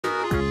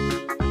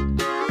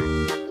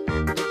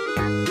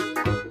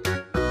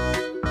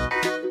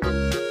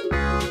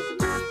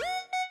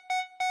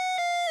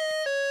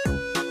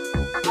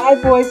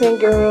Hi, boys and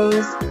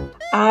girls.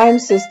 I'm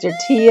Sister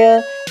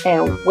Tia,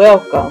 and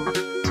welcome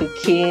to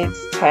Kids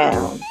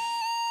Town.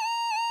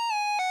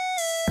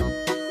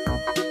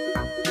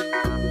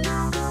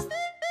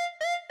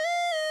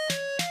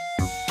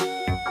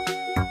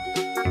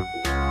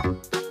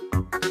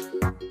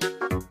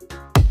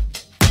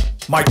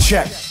 Mic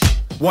check.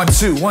 1,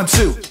 2, 1,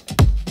 2.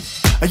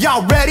 Are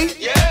y'all ready?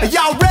 Yeah. Are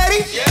y'all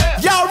ready?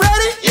 Yeah. Y'all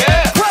ready?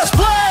 Yeah. Press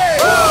play!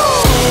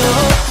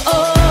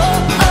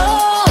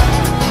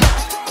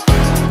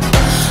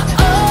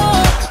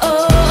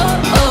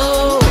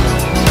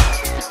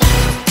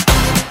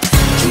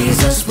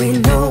 Jesus, we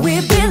know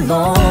we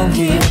belong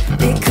here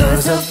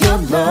because of your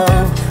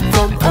love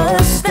for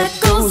us that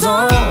goes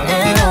on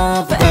and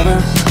on forever.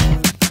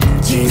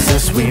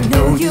 Jesus, we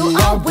know you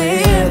are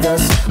with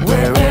us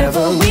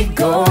wherever we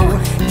go.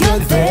 You're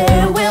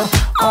there, we'll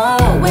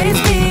always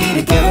be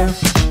together.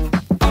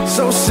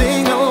 So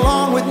sing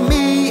along with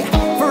me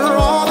for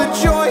all the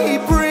joy he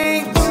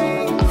brings.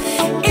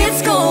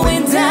 It's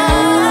going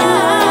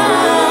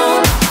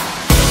down.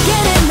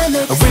 Get in the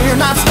mix. We're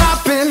not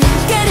stopping.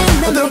 Get in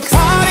the mix. The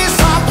party's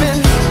hopping.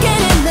 Get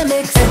in the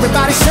mix.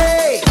 Everybody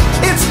say,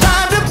 it's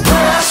time to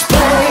press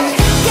play.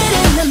 Get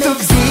in the The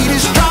mix. beat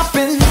is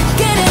dropping.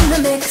 Get in the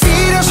mix.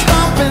 Feet are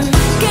stomping.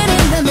 Get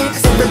in the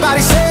mix.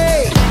 Everybody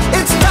say,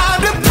 it's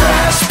time to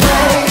press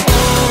play.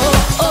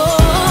 Oh,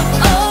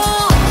 oh,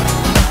 oh.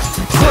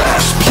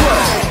 Press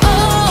play.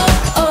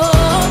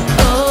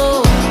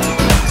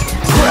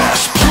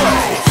 Press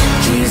play.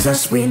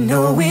 Jesus, we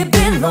know we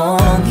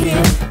belong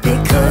here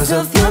because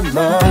of your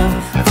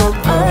love for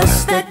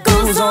us that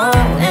goes on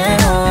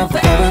and on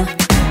forever.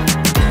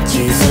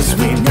 Jesus,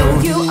 we know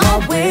you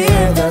are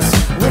with us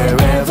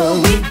wherever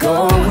we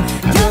go.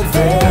 You're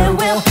there,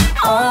 we'll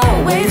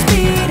always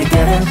be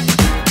together.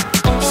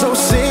 So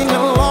sing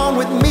along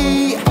with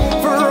me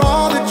for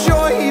all the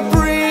joy he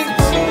brings.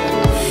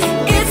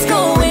 It's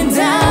going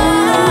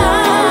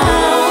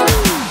down.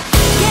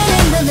 Get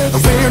in the mix.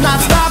 We're not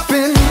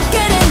stopping.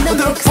 Get in the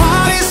The mix.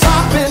 party's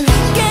hopping.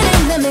 Get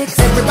in the mix.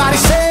 Everybody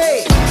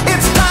say,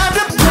 it's time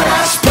to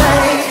press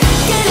play.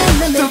 Get in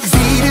the The mix.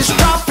 beat is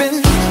dropping.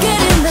 Get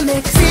in the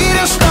mix. Feet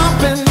are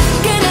stomping.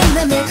 Get in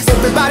the mix.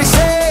 Everybody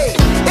say,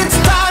 it's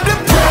time to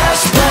press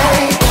play.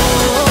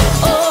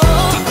 Oh,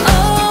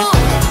 oh.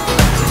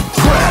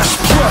 Press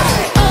play.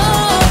 Oh,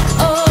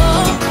 oh,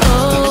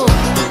 oh.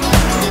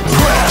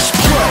 Press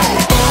play.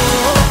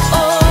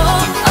 Oh,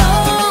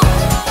 oh.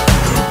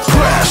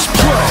 Press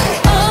play.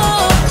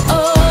 Oh,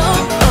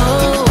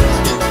 oh.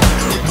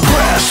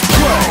 Press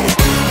play.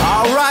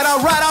 All right,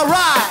 all right, all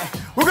right.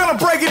 We're gonna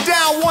break it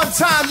down one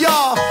time,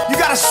 y'all. You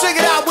gotta sing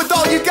it out with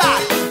all you got.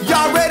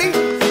 Y'all ready?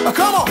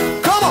 Come on,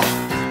 come on.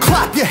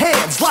 Clap your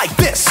hands like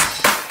this.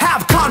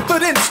 Have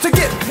confidence to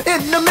get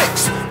in the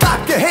mix.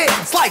 Clap your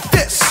hands like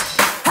this.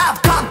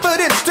 Have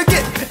confidence to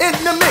get in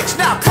the mix.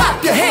 Now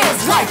clap your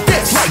hands like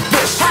this. Like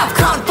this. Have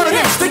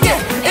confidence to get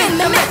in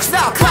the mix.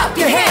 Now clap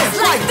your hands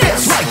like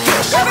this. Like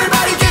this.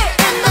 Everybody get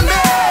in the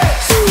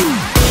mix.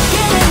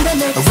 Get in the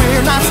mix.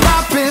 We're not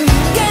stopping.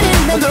 Get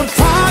in the The mix.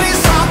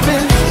 party's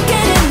hopping.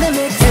 Get in the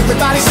mix.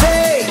 Everybody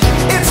say,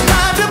 it's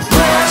time to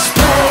press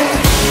play.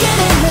 Get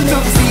in the The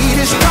mix. beat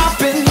is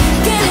dropping.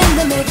 Get in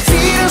the mix.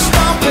 Feet are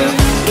stomping.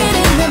 Get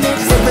in the mix.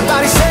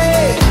 Everybody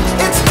say,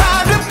 it's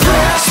time to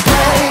press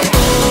play.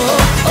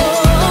 Oh,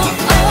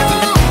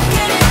 oh.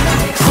 Get in the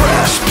mix.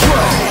 Press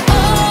play.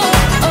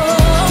 Oh,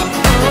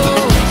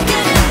 oh.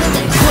 Get in the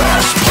mix.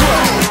 Press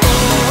play.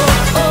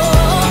 Oh,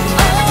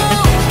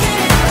 oh. Get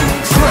in the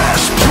mix.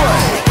 Press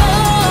play.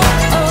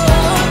 Oh,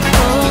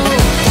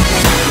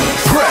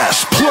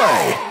 Press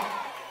play.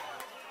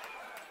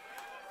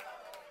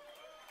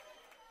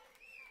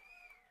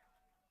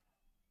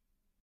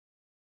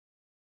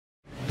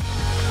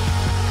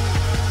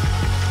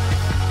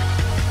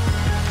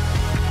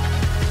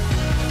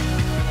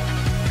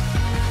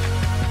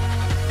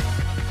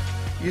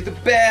 You're the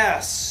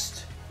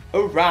best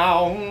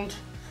around.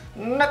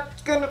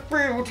 Not gonna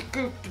feel too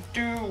good to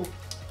do.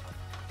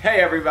 Hey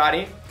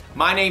everybody,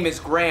 my name is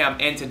Graham,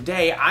 and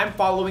today I'm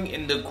following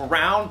in the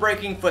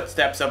groundbreaking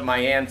footsteps of my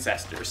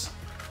ancestors.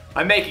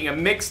 I'm making a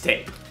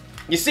mixtape.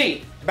 You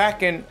see,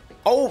 back in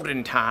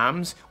olden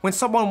times, when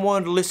someone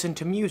wanted to listen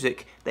to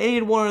music, they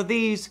needed one of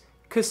these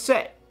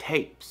cassette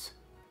tapes.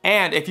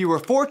 And if you were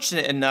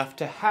fortunate enough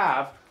to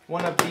have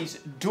one of these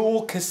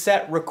dual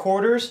cassette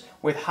recorders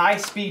with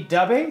high-speed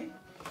dubbing,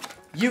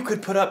 you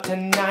could put up to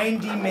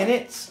 90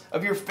 minutes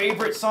of your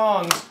favorite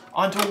songs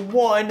onto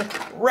one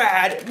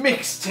rad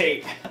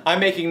mixtape. I'm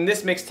making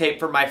this mixtape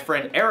for my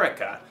friend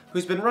Erica,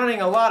 who's been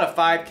running a lot of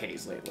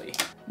 5Ks lately.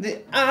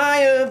 The Eye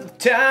of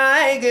the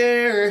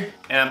Tiger.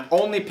 And I'm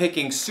only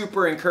picking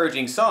super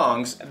encouraging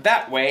songs.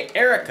 That way,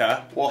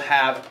 Erica will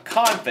have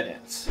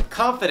confidence.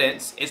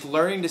 Confidence is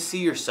learning to see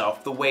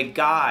yourself the way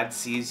God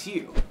sees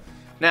you.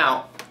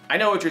 Now, I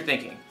know what you're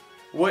thinking.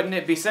 Wouldn't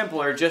it be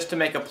simpler just to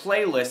make a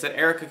playlist that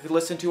Erica could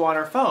listen to on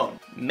her phone?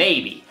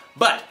 Maybe,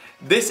 but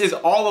This is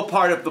all a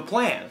part of the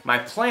plan. My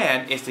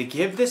plan is to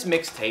give this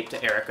mixtape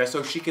to Erica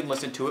so she can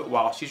listen to it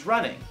while she's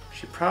running.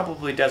 She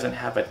probably doesn't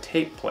have a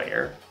tape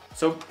player,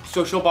 so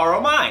she'll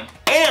borrow mine.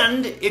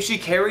 And if she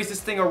carries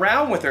this thing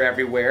around with her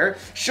everywhere,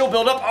 she'll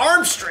build up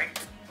arm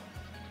strength.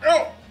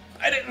 Oh,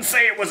 I didn't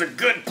say it was a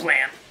good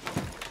plan.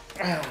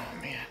 Oh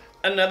man,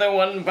 another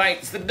one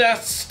bites the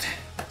dust.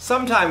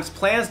 Sometimes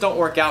plans don't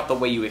work out the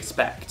way you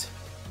expect.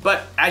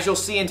 But as you'll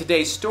see in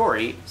today's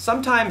story,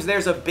 sometimes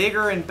there's a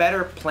bigger and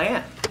better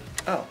plan.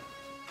 Oh,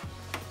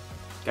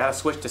 gotta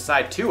switch to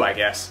side 2, I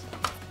guess.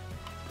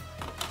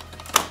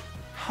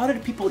 How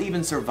did people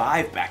even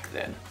survive back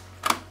then?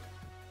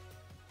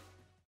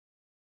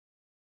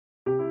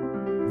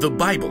 The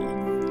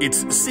Bible.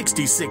 It's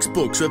 66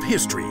 books of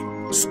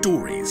history,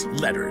 stories,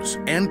 letters,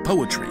 and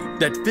poetry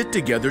that fit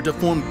together to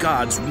form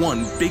God's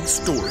one big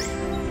story.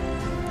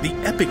 The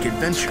epic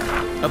adventure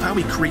of how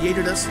He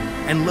created us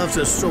and loves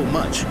us so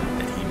much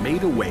that He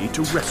made a way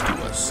to rescue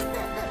us.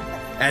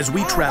 As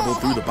we travel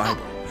through the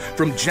Bible,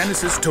 from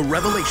Genesis to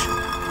Revelation,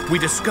 we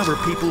discover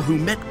people who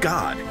met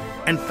God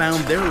and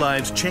found their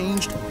lives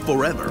changed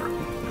forever.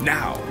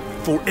 Now,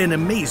 for an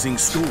amazing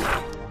story.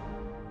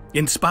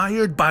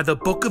 Inspired by the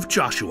book of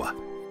Joshua,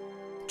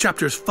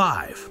 chapters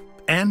 5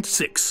 and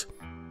 6.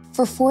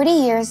 For 40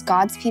 years,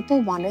 God's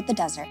people wandered the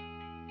desert.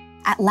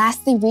 At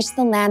last, they reached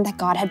the land that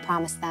God had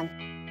promised them.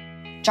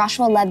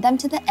 Joshua led them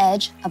to the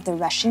edge of the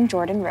rushing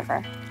Jordan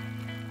River.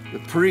 The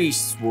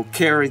priests will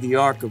carry the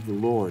ark of the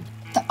Lord.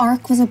 The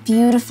ark was a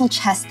beautiful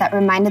chest that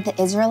reminded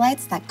the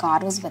Israelites that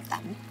God was with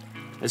them.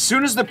 As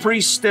soon as the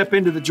priests step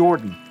into the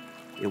Jordan,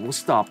 it will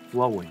stop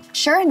flowing.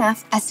 Sure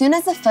enough, as soon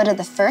as the foot of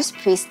the first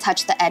priest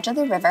touched the edge of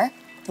the river,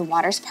 the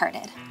waters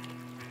parted.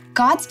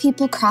 God's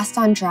people crossed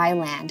on dry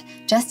land,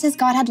 just as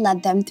God had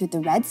led them through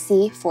the Red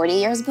Sea 40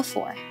 years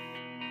before.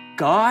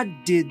 God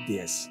did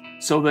this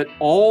so that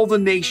all the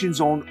nations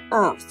on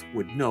earth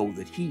would know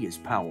that He is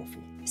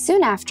powerful.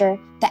 Soon after,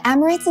 the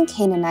Amorites and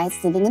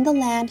Canaanites living in the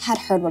land had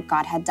heard what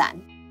God had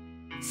done.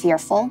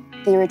 Fearful,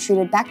 they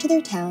retreated back to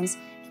their towns,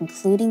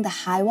 including the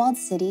high-walled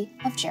city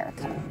of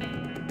Jericho.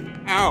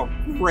 Oh,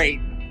 great.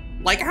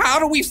 Like, how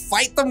do we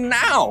fight them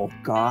now?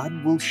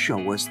 God will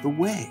show us the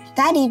way.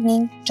 That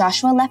evening,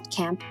 Joshua left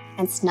camp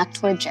and snuck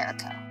toward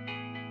Jericho.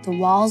 The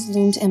walls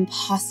loomed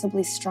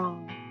impossibly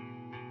strong.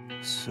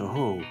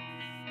 So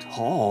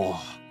tall.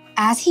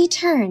 As he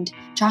turned,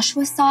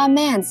 Joshua saw a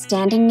man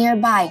standing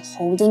nearby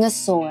holding a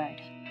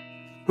sword.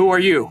 Who are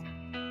you?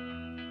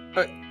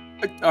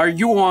 Are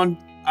you on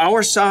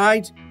our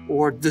side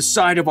or the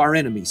side of our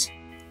enemies?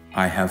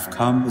 I have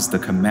come as the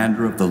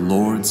commander of the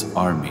Lord's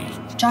army.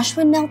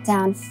 Joshua knelt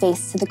down,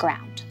 face to the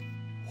ground.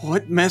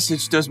 What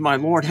message does my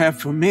Lord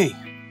have for me?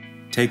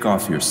 Take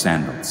off your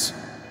sandals.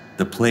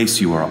 The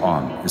place you are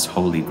on is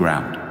holy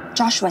ground.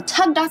 Joshua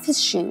tugged off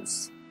his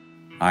shoes.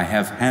 I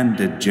have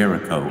handed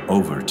Jericho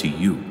over to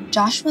you.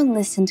 Joshua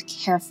listened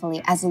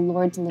carefully as the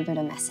Lord delivered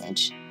a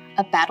message.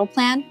 A battle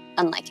plan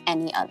unlike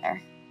any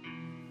other.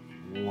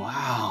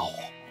 Wow.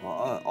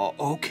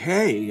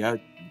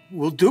 Okay.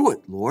 We'll do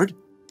it, Lord.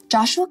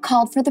 Joshua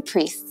called for the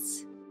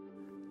priests.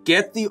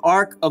 Get the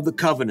Ark of the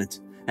Covenant,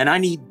 and I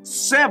need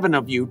 7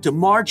 of you to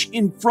march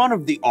in front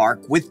of the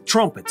Ark with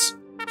trumpets.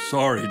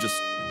 Sorry, just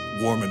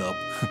warming up.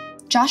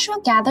 Joshua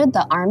gathered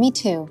the army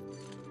too.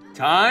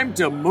 Time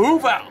to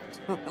move out.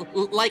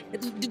 Like,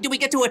 do we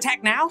get to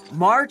attack now?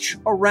 March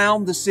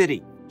around the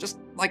city. Just,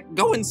 like,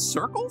 go in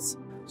circles?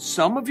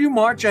 Some of you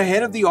march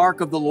ahead of the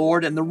Ark of the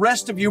Lord, and the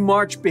rest of you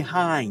march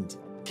behind.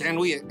 Can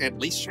we at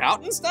least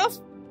shout and stuff?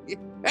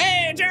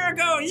 Hey,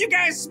 Jericho, you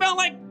guys smell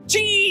like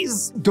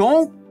cheese!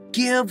 Don't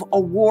give a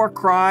war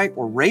cry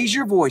or raise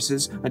your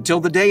voices until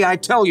the day I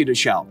tell you to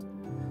shout.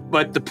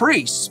 But the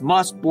priests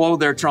must blow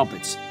their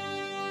trumpets.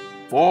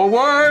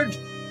 Forward,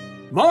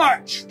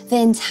 march! The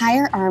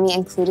entire army,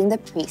 including the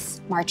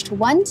priests, marched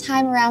one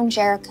time around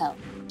Jericho,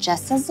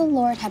 just as the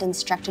Lord had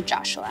instructed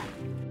Joshua.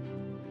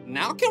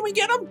 Now can we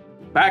get them?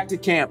 Back to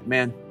camp,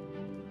 men.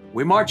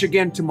 We march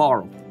again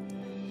tomorrow.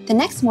 The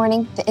next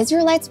morning, the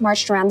Israelites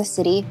marched around the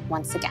city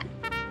once again.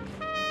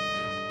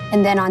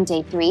 And then on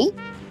day 3,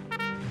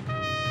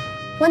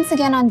 once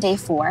again on day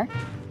 4,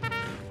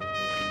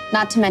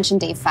 not to mention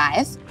day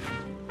 5,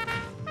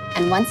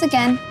 and once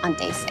again on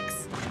day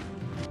 6.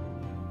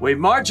 We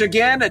march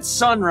again at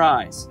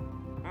sunrise.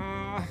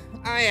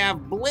 I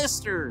have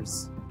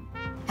blisters.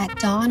 At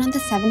dawn on the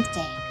 7th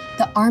day,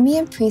 the army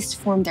and priests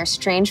formed their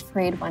strange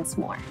parade once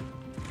more.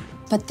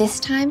 But this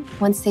time,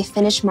 once they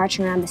finished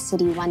marching around the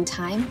city one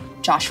time,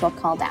 Joshua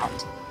called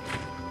out,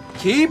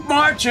 Keep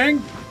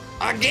marching!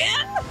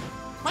 Again?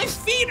 My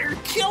feet are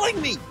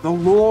killing me. The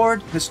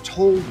Lord has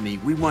told me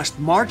we must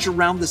march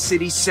around the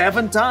city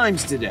 7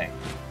 times today.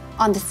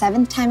 On the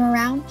 7th time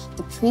around,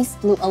 the priests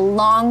blew a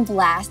long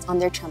blast on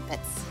their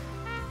trumpets.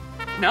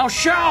 Now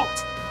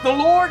shout! The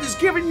Lord has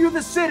given you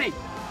the city!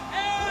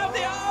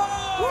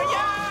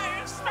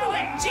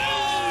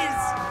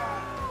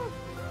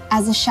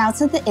 As the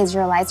shouts of the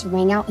Israelites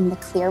rang out in the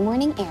clear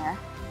morning air,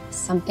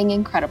 something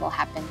incredible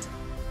happened.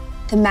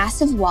 The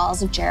massive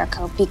walls of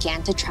Jericho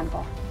began to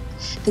tremble.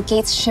 The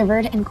gates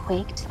shivered and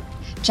quaked.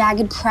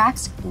 Jagged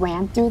cracks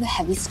ran through the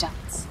heavy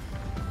stones.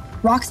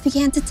 Rocks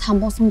began to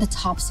tumble from the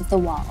tops of the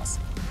walls.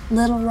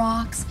 Little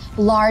rocks,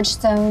 large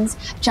stones,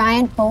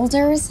 giant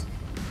boulders,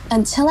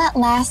 until at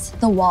last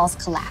the walls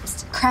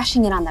collapsed,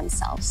 crashing in on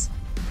themselves.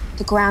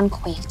 The ground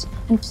quaked,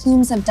 and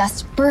plumes of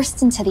dust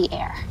burst into the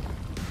air.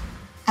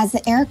 As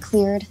the air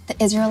cleared,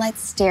 the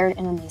Israelites stared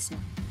in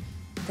amazement.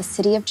 The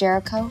city of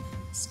Jericho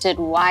stood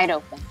wide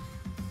open.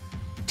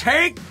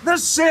 Take the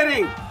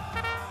city!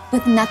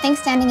 With nothing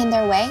standing in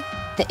their way,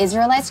 the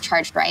Israelites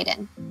charged right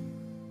in.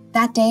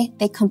 That day,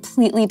 they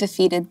completely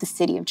defeated the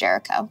city of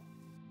Jericho.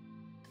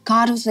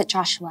 God was with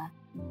Joshua,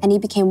 and he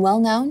became well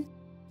known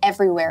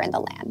everywhere in the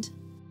land.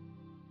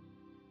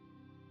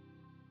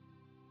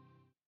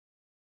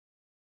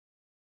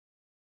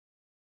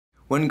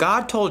 When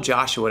God told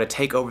Joshua to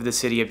take over the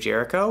city of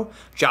Jericho,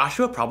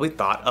 Joshua probably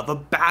thought of a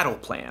battle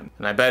plan.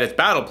 And I bet his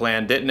battle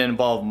plan didn't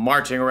involve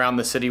marching around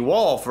the city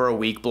wall for a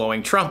week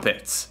blowing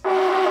trumpets.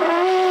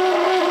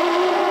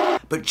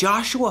 But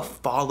Joshua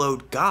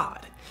followed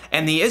God,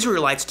 and the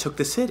Israelites took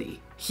the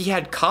city. He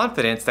had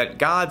confidence that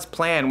God's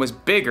plan was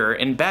bigger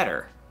and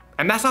better.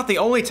 And that's not the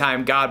only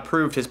time God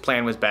proved his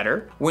plan was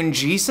better. When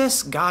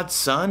Jesus, God's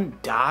son,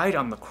 died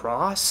on the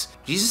cross,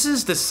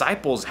 Jesus'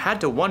 disciples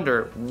had to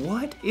wonder,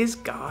 what is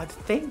God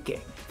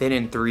thinking? Then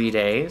in 3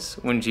 days,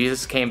 when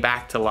Jesus came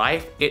back to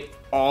life, it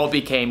all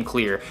became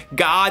clear.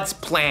 God's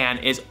plan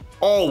is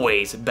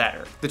always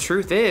better. The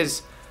truth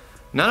is,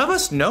 none of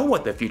us know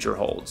what the future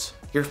holds.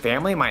 Your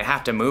family might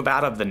have to move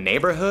out of the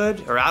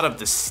neighborhood or out of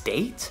the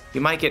state.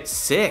 You might get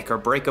sick or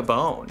break a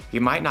bone.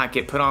 You might not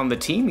get put on the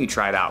team you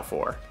tried out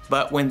for.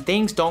 But when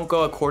things don't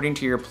go according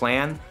to your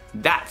plan,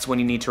 that's when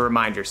you need to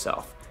remind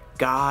yourself,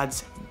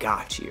 God's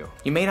got you.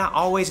 You may not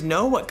always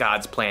know what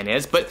God's plan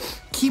is,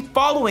 but keep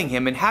following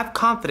him and have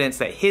confidence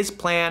that his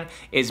plan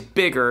is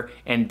bigger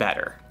and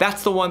better.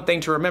 That's the one thing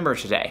to remember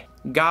today.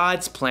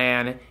 God's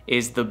plan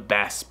is the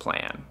best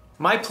plan.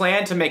 My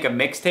plan to make a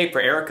mixtape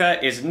for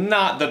Erica is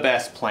not the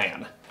best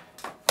plan.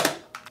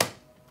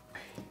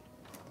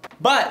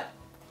 But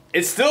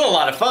it's still a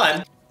lot of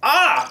fun.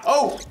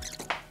 Oh!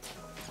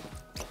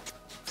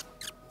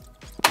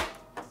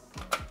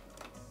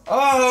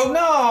 Oh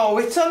no,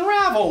 it's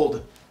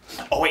unraveled.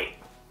 Oh wait,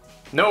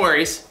 no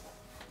worries.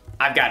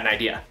 I've got an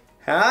idea.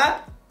 Huh?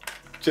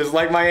 Just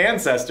like my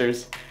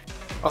ancestors.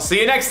 I'll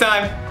see you next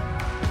time.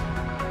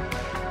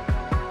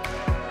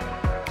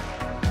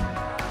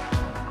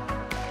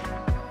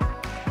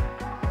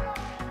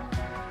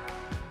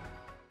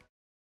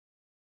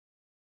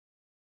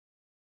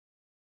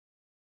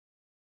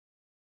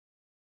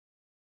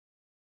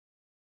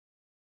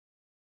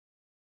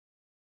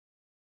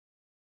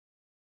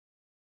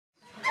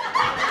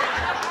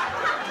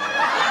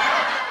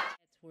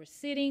 Were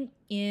sitting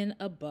in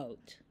a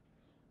boat.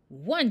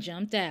 One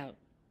jumped out.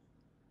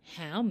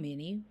 How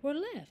many were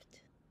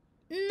left?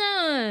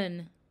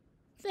 None.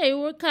 They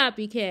were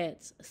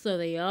copycats, so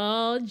they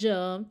all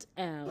jumped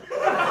out.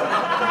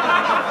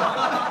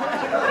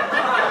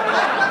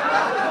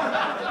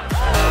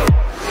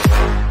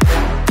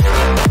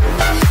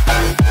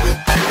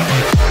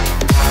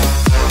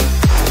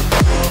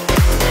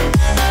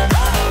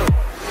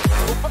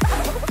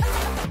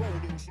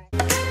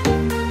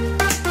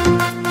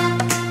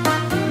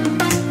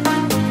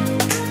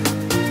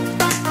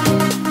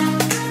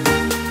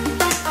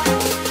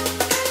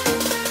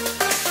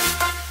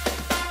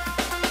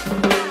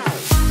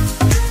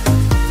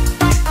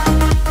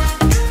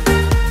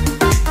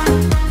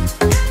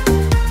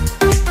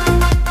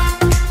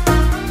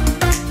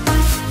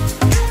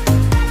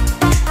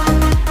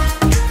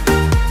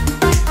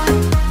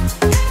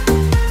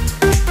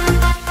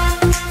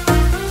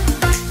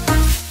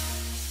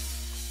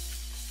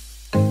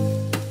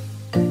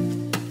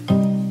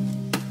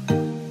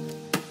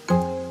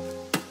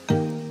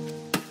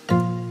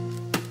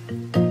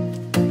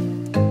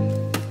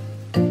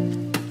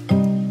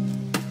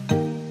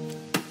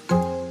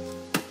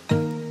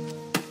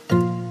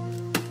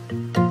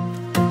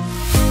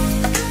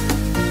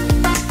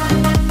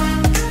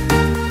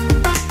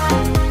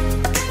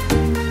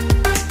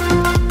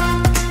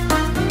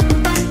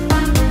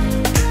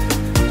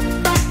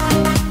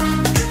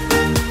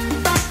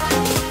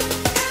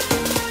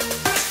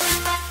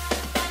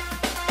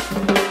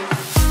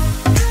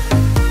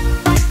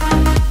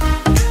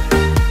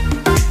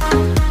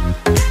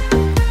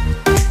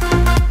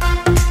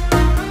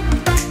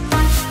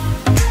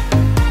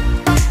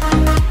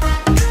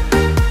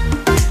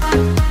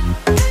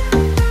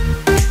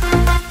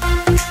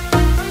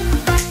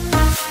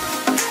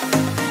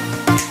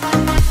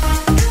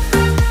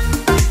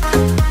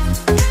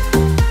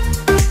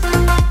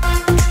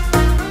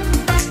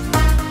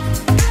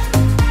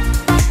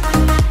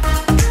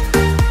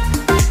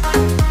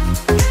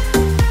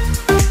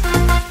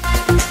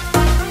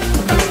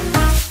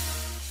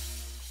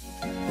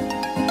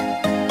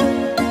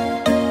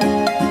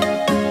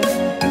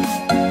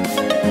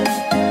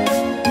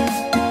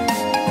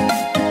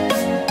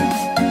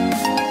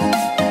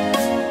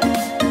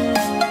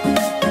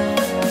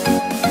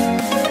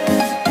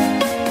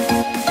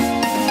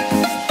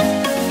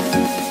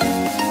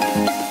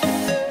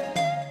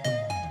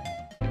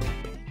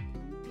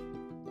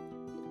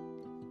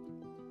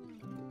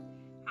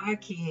 Hi,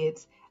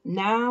 kids.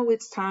 Now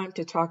it's time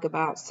to talk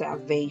about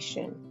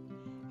salvation.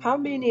 How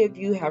many of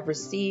you have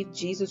received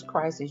Jesus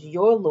Christ as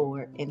your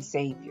Lord and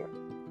Savior?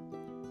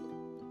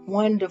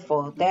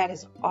 Wonderful. That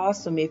is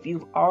awesome if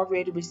you've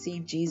already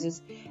received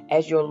Jesus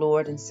as your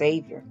Lord and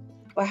Savior.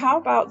 But how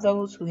about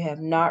those who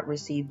have not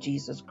received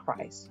Jesus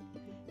Christ?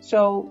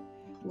 So,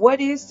 what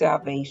is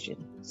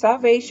salvation?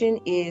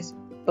 Salvation is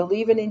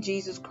believing in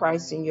Jesus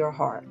Christ in your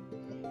heart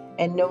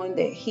and knowing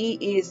that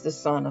He is the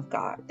Son of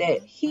God,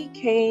 that He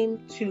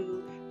came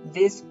to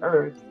this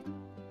earth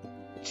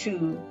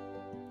to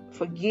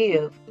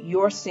forgive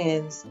your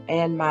sins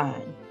and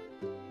mine.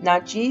 Now,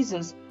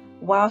 Jesus,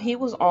 while He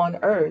was on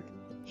earth,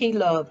 He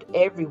loved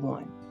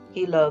everyone.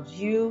 He loves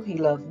you. He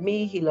loves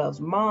me. He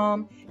loves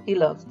mom. He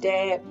loves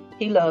dad.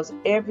 He loves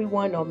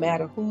everyone, no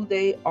matter who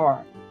they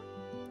are.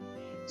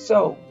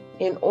 So,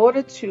 in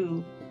order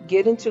to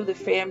get into the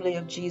family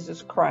of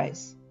Jesus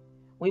Christ,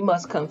 we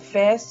must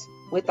confess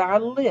with our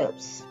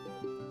lips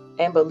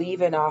and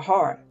believe in our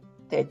heart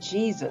that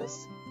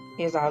Jesus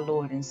is our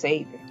Lord and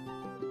Savior.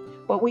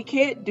 But we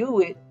can't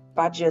do it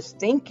by just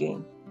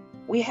thinking.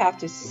 We have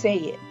to say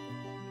it.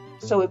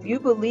 So if you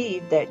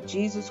believe that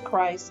Jesus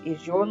Christ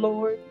is your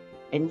Lord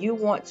and you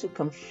want to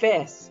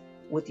confess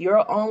with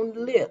your own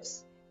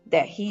lips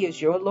that He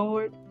is your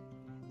Lord,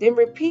 then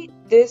repeat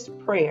this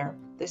prayer,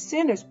 the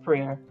sinner's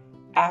prayer,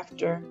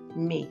 after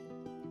me.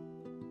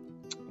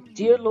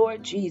 Dear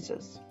Lord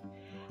Jesus,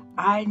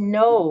 I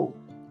know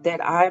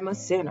that I'm a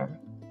sinner,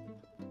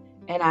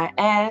 and I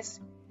ask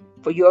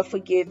for your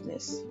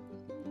forgiveness.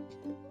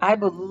 I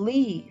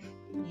believe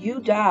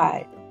you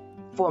died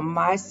for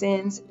my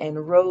sins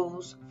and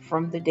rose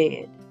from the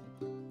dead.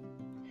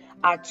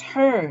 I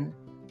turn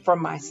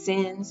from my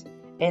sins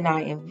and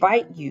I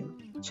invite you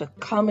to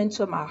come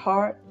into my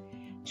heart,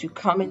 to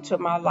come into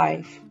my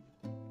life.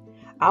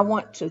 I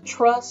want to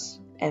trust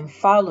and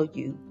follow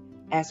you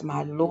as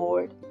my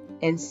Lord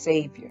and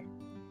Savior.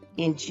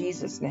 In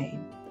Jesus'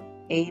 name,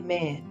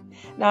 amen.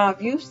 Now,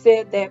 if you've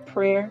said that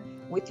prayer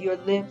with your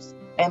lips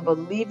and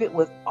believe it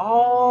with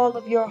all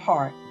of your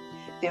heart,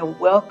 then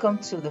welcome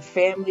to the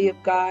family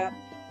of God.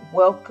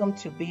 Welcome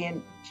to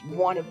being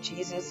one of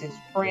Jesus'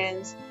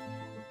 friends.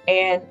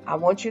 And I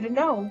want you to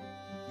know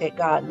that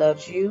God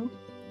loves you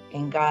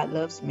and God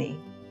loves me.